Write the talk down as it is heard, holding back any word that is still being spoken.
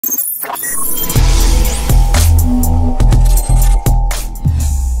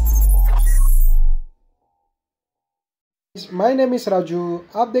My name इस राजू।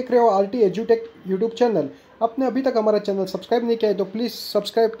 आप देख रहे हो आरटी एजुटेक यूट्यूब चैनल। आपने अभी तक हमारा चैनल सब्सक्राइब नहीं किया है तो प्लीज़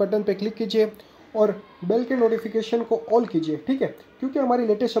सब्सक्राइब बटन पे क्लिक कीजिए और बेल के नोटिफिकेशन को ऑल कीजिए, ठीक है, क्योंकि हमारी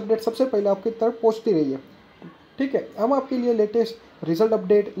लेटेस्ट अपडेट सबसे पहले आपकी तरफ पहुंचती रही है। ठीक है, हम आपके लिए latest result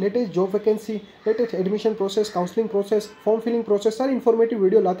update, latest job vacancy, latest admission process, counselling process, form filling process, सारी इन्फॉर्मेटिव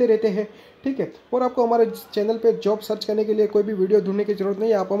वीडियो लाते रहते हैं। ठीक है, और आपको हमारे चैनल पे जॉब सर्च करने के लिए कोई भी वीडियो ढूंढने की जरूरत नहीं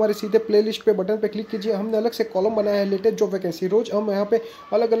है। आप हमारे सीधे प्लेलिस्ट पे बटन पे क्लिक कीजिए। हमने अलग से कॉलम बनाया है लेटेस्ट जॉब वैकेंसी। रोज हम यहाँ पे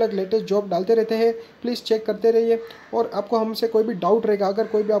अलग अलग लेटेस्ट जॉब डालते रहते हैं। प्लीज़ चेक करते रहिए। और आपको हमसे कोई भी डाउट रहेगा, अगर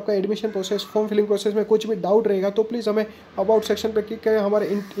कोई भी आपका admission process, form filling process में कुछ भी डाउट रहेगा तो प्लीज़ हमें अबाउट सेक्शन पे क्लिक करें, हमारे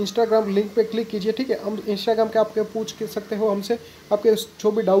इंस्टाग्राम लिंक पे क्लिक कीजिए। ठीक है, हम इंस्टाग्राम के आपके पूछ सकते हो हमसे, आपके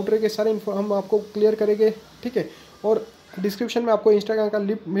जो भी डाउट रहेंगे सारे हम आपको क्लियर करेंगे। ठीक है, और डिस्क्रिप्शन में आपको इंस्टाग्राम का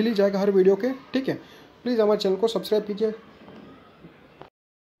लिंक मिल ही जाएगा हर वीडियो के। ठीक है, प्लीज़ हमारे चैनल को सब्सक्राइब कीजिए।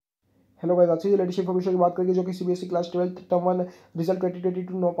 हेलो गाइस, आज की लेटेस्ट इन्फॉर्मेशन की बात करेंगे जो कि CBSE class 12 term 1 result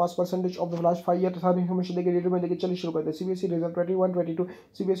 2022 no pass percentage of the last 5 year सारी इन्फॉर्मेशन देके डिटेल में देखिए। चलिए शुरू करते हैं। CBSE result 21-22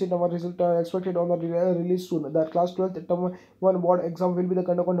 CBSE term 1 result expected on the release soon. The class 12 term 1 board exam will be the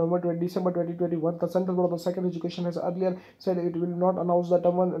conduct on December 2021. The Central Board of the Second Education has earlier said it will not announce the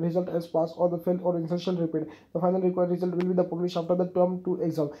term 1 result as pass or the fail or essential repeat. The final required result will be the published after the term 2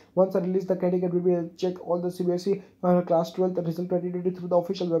 exam. Once the release, the candidate will be check all the CBSE class 12 result 2020 through the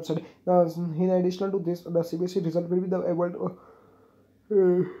official website. In addition to this, the CBSE result will be the able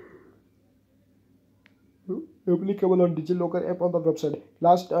applicable on DigiLocker app on the website.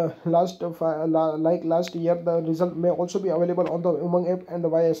 Like last year, the result may also be available on the Umang app and the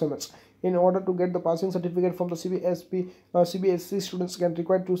via SMS. In order to get the passing certificate from the CBSE students can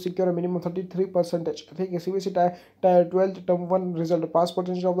require to secure a minimum 33%. ठीक है, CBSE 12th term 1 result pass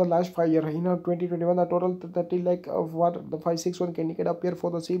percentage of the last 5 year in 2021 the total 30 lakh of what the 561 candidate appear for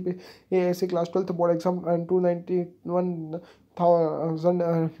the CBSE class 12th board exam and 291,000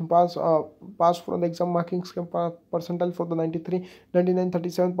 pass from the exam marking percentile for the 93, 99,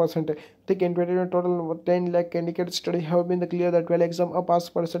 37%. ठीक है, in 2020 total 10 lakh candidate study have been clear the 12 exam a pass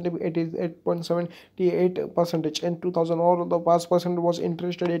percentage 88.78%. In 2000 all the pass percent was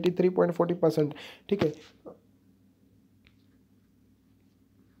interested 83.40%. ठीक है,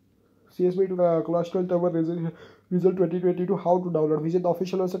 CSB to class 12 our result 2022. How to download? Visit the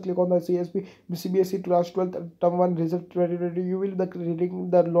official website, click on the CBSE class 12 term 1 result 2022. You will the reading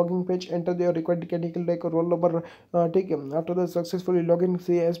the login page, enter the required technical like roll number. Take after the successfully login,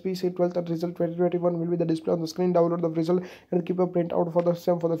 CSPC 12th result 2021 will be the display on the screen. Download the result and keep a print out for the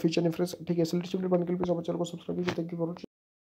same for the future reference. ठीक है, select बन के please हमारे channel को subscribe कीजिए। Thank you for watching.